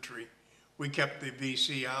Infantry. We kept the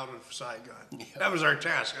VC out of Saigon. Yeah. That was our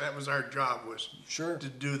task. That was our job, was Sure. to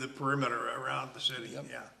do the perimeter around the city. Yep.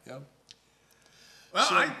 Yeah. Yep. Well,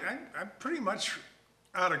 So- I'm pretty much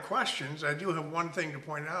out of questions. I do have one thing to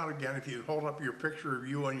point out again. If you hold up your picture of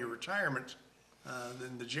you on your retirement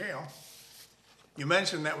in the jail, you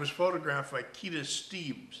mentioned that was photographed by Keita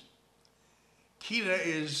Steves.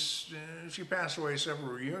 Keita she passed away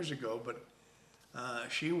several years ago, but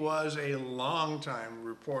she was a longtime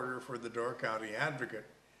reporter for the Door County Advocate.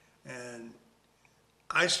 And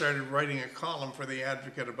I started writing a column for the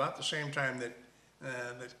Advocate about the same time that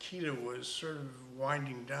Keita was sort of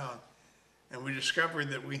winding down. And we discovered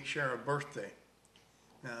that we share a birthday.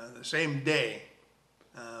 The same day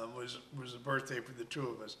was the birthday for the two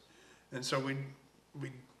of us. And so we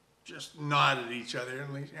just nodded at each other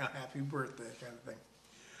and happy birthday kind of thing.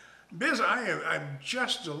 Biz, I'm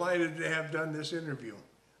just delighted to have done this interview.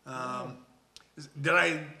 Did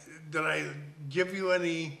I give you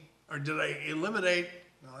any, or did I eliminate,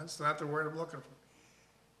 no, that's not the word I'm looking for.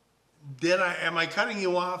 Am I cutting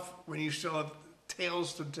you off when you still have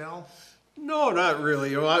tales to tell? No, not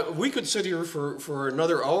really. We could sit here for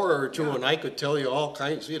another hour or two, and I could tell you all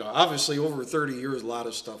kinds. Obviously over 30 years, a lot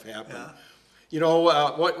of stuff happened. Yeah.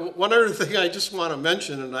 One other thing I just want to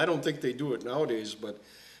mention, and I don't think they do it nowadays, but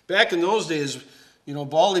back in those days,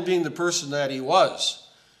 Baldy being the person that he was,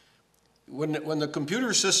 when the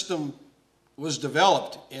computer system was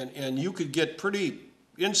developed and you could get pretty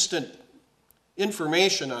instant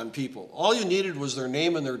information on people, all you needed was their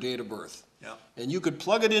name and their date of birth. Yeah. And you could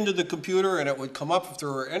plug it into the computer and it would come up if there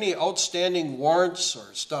were any outstanding warrants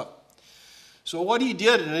or stuff. So what he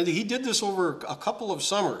did, and he did this over a couple of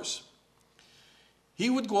summers, he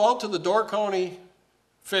would go out to the Door County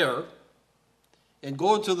Fair and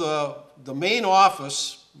go to the main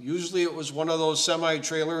office. Usually it was one of those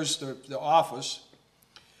semi-trailers, the office,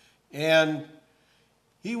 and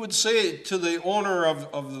he would say to the owner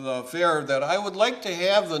of the fair that I would like to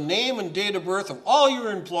have the name and date of birth of all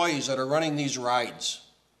your employees that are running these rides.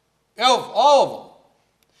 All of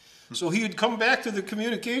them. So he would come back to the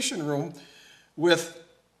communication room with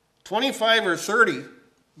 25 or 30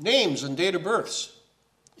 names and date of births.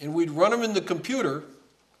 And we'd run them in the computer,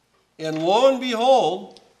 and lo and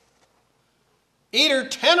behold, 8 or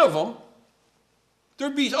 10 of them,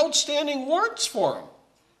 there'd be outstanding warrants for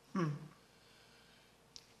them.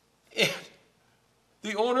 And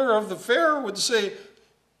the owner of the fair would say,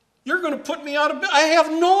 "You're going to put me out of business. I have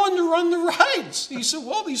no one to run the rides." He said,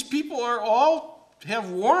 "Well, these people are all have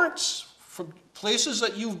warrants from places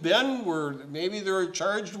that you've been where maybe they're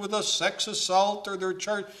charged with a sex assault or they're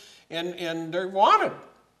charged, and they're wanted."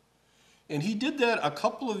 And he did that a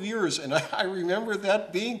couple of years, and I remember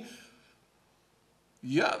that being,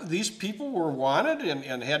 yeah, these people were wanted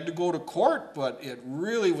and had to go to court, but it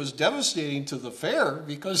really was devastating to the fair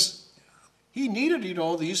because he needed,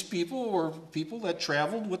 these people were people that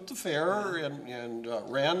traveled with the fair and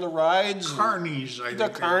ran the rides. Carnies, I think. The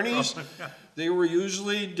carnies. They were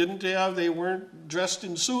usually they weren't dressed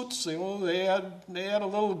in suits. They had a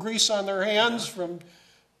little grease on their hands from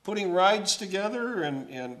putting rides together.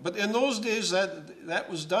 But in those days that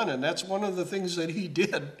was done, and that's one of the things that he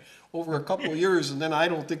did over a couple of years. And then I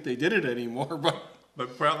don't think they did it anymore.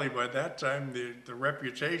 But probably by that time the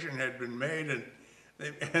reputation had been made,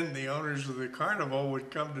 and the owners of the carnival would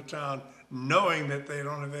come to town knowing that they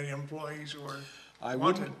don't have any employees who are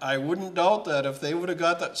wanted. I wouldn't doubt that if they would have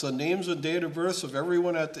got that. So names and date of births of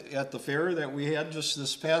everyone at the fair that we had just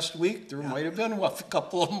this past week, there might have been a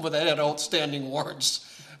couple of them that had outstanding warrants.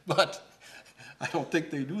 But I don't think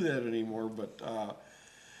they do that anymore. But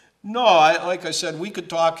no, like I said, we could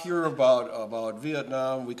talk here about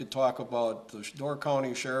Vietnam. We could talk about the Door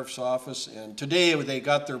County Sheriff's Office. And today they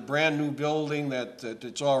got their brand new building that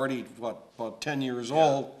it's already, about 10 years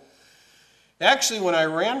old. Actually, when I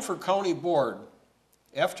ran for county board,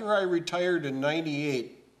 after I retired in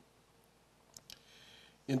 '98,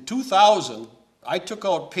 in 2000, I took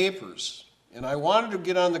out papers. And I wanted to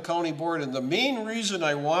get on the county board. And the main reason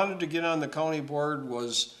I wanted to get on the county board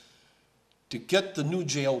was to get the new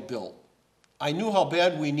jail built. I knew how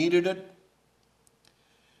bad we needed it.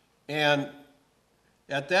 And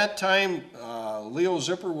at that time, Leo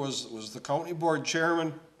Zipper was the county board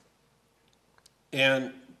chairman.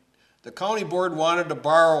 And the county board wanted to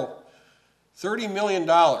borrow $30 million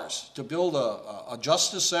to build a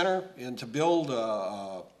justice center and to build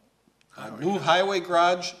a new highway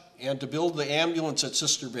garage and to build the ambulance at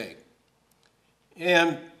Sister Bay.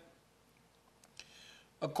 And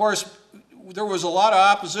of course, there was a lot of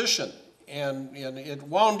opposition, and it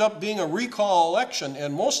wound up being a recall election,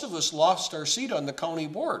 and most of us lost our seat on the county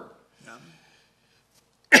board.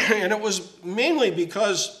 Yeah. And it was mainly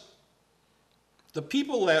because the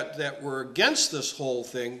people that were against this whole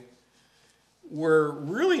thing were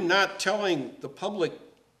really not telling the public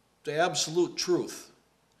the absolute truth.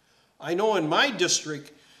 I know in my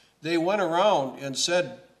district, they went around and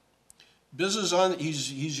said, Biz is on,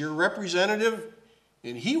 he's your representative,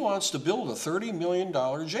 and he wants to build a $30 million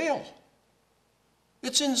jail.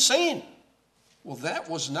 It's insane. Well, that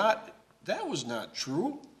was not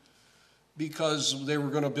true, because they were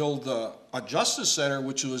going to build a justice center,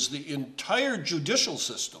 which was the entire judicial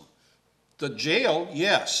system. The jail,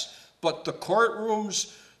 yes, but the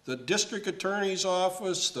courtrooms, the district attorney's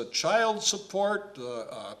office, the child support,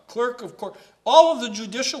 the clerk of court, all of the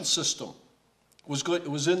judicial system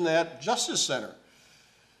was in that justice center.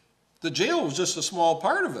 The jail was just a small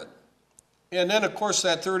part of it. And then, of course,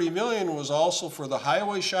 that $30 million was also for the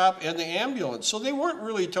highway shop and the ambulance. So they weren't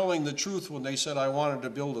really telling the truth when they said I wanted to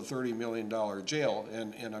build a $30 million jail.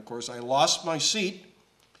 And of course, I lost my seat.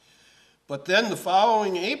 But then the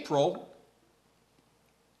following April,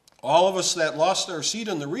 all of us that lost our seat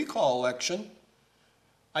in the recall election,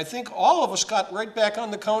 I think all of us got right back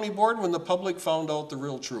on the county board when the public found out the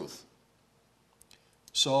real truth.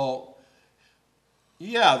 So,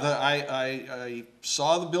 yeah, I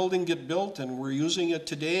saw the building get built, and we're using it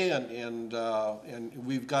today, and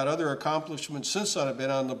we've got other accomplishments since I've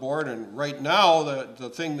been on the board. And right now, the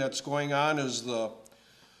thing that's going on is the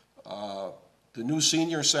new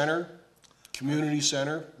senior center, community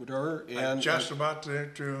center, whatever. And I'm just about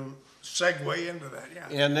to segue into that, yeah.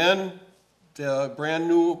 And then the brand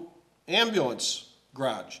new ambulance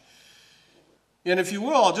garage. And if you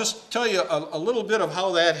will, I'll just tell you a little bit of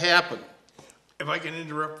how that happened. If I can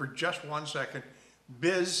interrupt for just 1 second,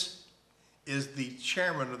 Biz is the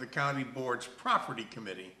chairman of the county board's property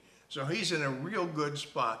committee. So he's in a real good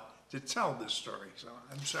spot to tell this story. So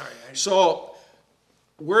I'm sorry. So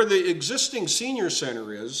where the existing senior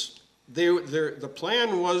center is, the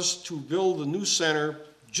plan was to build a new center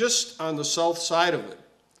just on the south side of it,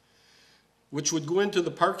 which would go into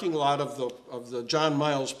the parking lot of the John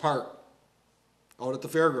Miles Park out at the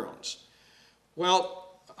fairgrounds. Well,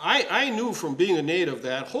 I knew from being a native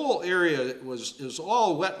that whole area is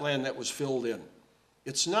all wetland that was filled in.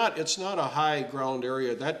 It's not a high ground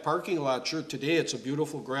area. That parking lot, sure, today it's a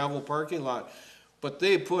beautiful gravel parking lot, but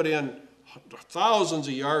they put in thousands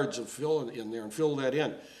of yards of fill in there and filled that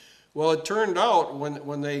in. Well, it turned out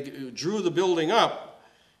when they drew the building up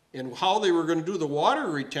and how they were going to do the water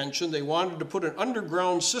retention, they wanted to put an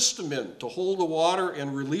underground system in to hold the water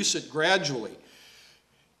and release it gradually.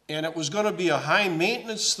 And it was going to be a high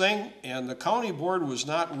maintenance thing, and the county board was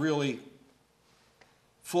not really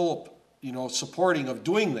full, supporting of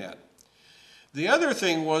doing that. The other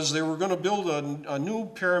thing was they were going to build a new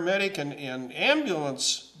paramedic and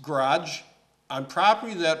ambulance garage on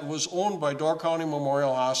property that was owned by Door County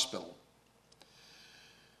Memorial Hospital.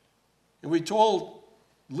 And we told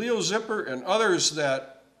Leo Zipper and others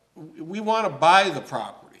that we want to buy the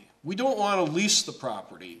property. We don't want to lease the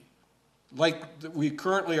property like we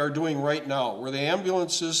currently are doing right now, where the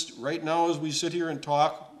ambulances, right now as we sit here and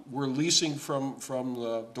talk, we're leasing from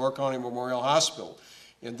the Door County Memorial Hospital.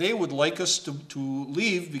 And they would like us to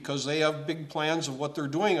leave because they have big plans of what they're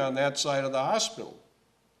doing on that side of the hospital.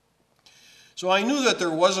 So I knew that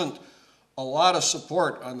there wasn't a lot of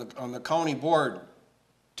support on the county board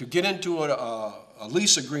to get into a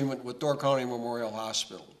lease agreement with Door County Memorial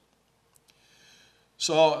Hospital.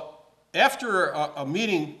 So after a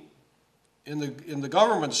meeting in the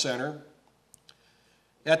government center,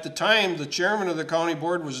 at the time the chairman of the county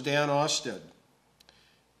board was Dan Austed.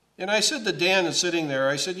 And I said to Dan, that's sitting there,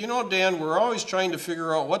 I said, Dan, we're always trying to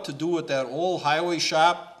figure out what to do with that old highway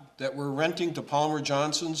shop that we're renting to Palmer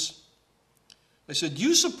Johnson's. I said, do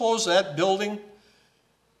you suppose that building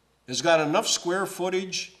has got enough square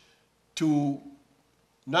footage to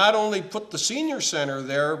not only put the senior center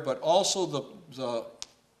there, but also the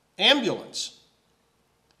ambulance?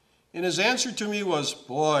 And his answer to me was,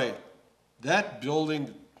 boy, that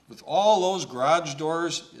building with all those garage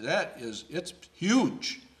doors, it's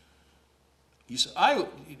huge. He said, I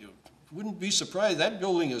wouldn't be surprised. That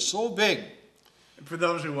building is so big. For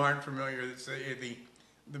those who aren't familiar,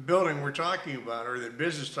 the building we're talking about, or that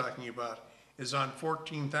Biz is talking about, is on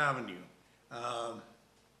 14th Avenue,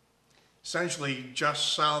 essentially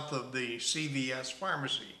just south of the CVS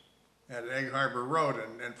pharmacy at Egg Harbor Road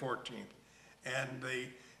and 14th. And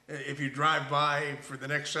if you drive by for the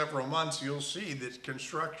next several months, you'll see that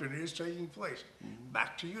construction is taking place.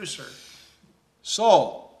 Back to you, sir.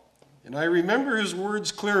 So, and I remember his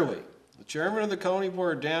words clearly. The chairman of the county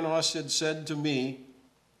board, Dan Austed, said to me,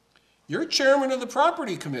 "You're chairman of the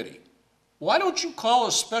property committee. Why don't you call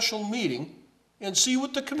a special meeting and see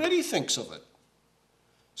what the committee thinks of it?"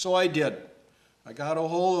 So I did. I got a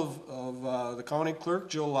hold of the county clerk,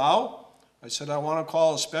 Joe Lau. I said, I want to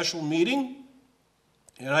call a special meeting.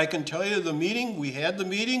 And I can tell you we had the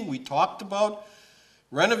meeting, we talked about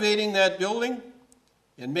renovating that building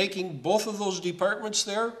and making both of those departments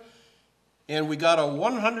there, and we got a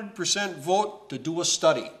 100% vote to do a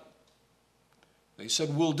study. They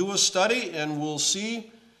said, we'll do a study and we'll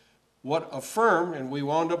see what a firm, and we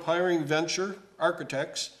wound up hiring Venture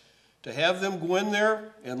Architects, to have them go in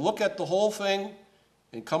there and look at the whole thing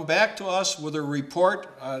and come back to us with a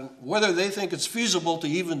report on whether they think it's feasible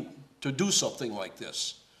to do something like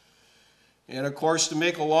this. And of course, to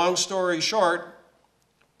make a long story short,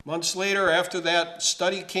 months later after that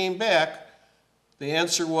study came back, the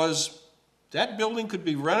answer was that building could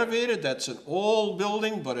be renovated. That's an old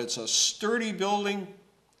building, but it's a sturdy building.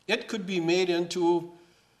 It could be made into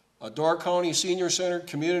a Door County Senior Center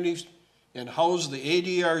community and house the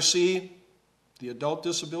ADRC, the adult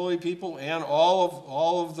disability people, and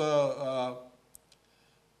all of the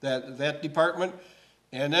that department.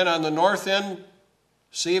 And then on the north end,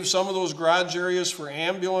 save some of those garage areas for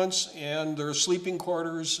ambulance and their sleeping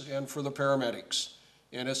quarters and for the paramedics.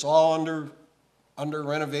 And it's all under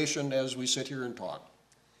renovation as we sit here and talk.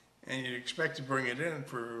 And you expect to bring it in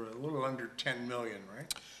for a little under 10 million,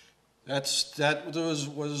 right? That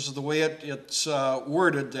was the way it's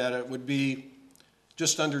worded, that it would be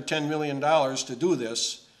just under $10 million to do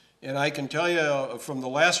this. And I can tell you from the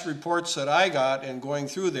last reports that I got and going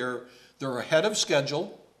through there, they're ahead of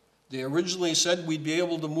schedule. They originally said we'd be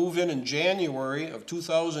able to move in January of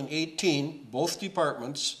 2018, both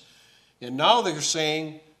departments. And now they're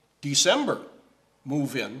saying December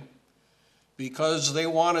move in, because they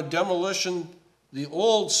want to demolition the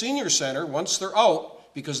old senior center once they're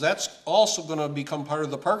out, because that's also going to become part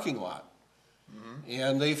of the parking lot. Mm-hmm.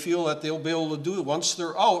 And they feel that they'll be able to do it, once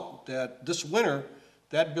they're out, that this winter,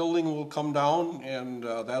 that building will come down and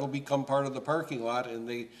that'll become part of the parking lot.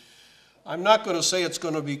 And I'm not gonna say it's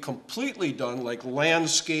gonna be completely done, like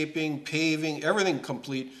landscaping, paving, everything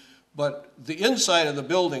complete, but the inside of the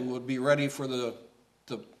building would be ready for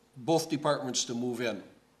both departments to move in.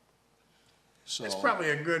 So. That's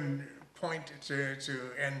probably a good point to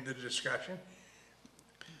end the discussion.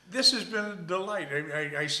 This has been a delight.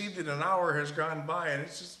 I see that an hour has gone by and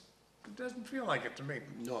it doesn't feel like it to me.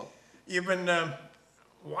 No. You've been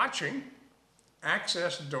watching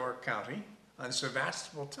Access Door County on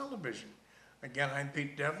Sevastopol Television. Again, I'm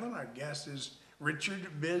Pete Devlin. Our guest is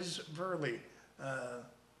Richard Biz Virlee.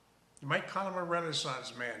 You might call him a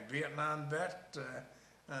Renaissance man, Vietnam vet,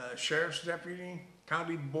 sheriff's deputy,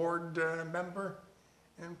 county board member,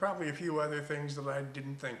 and probably a few other things that I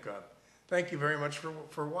didn't think of. Thank you very much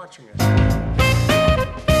for watching us.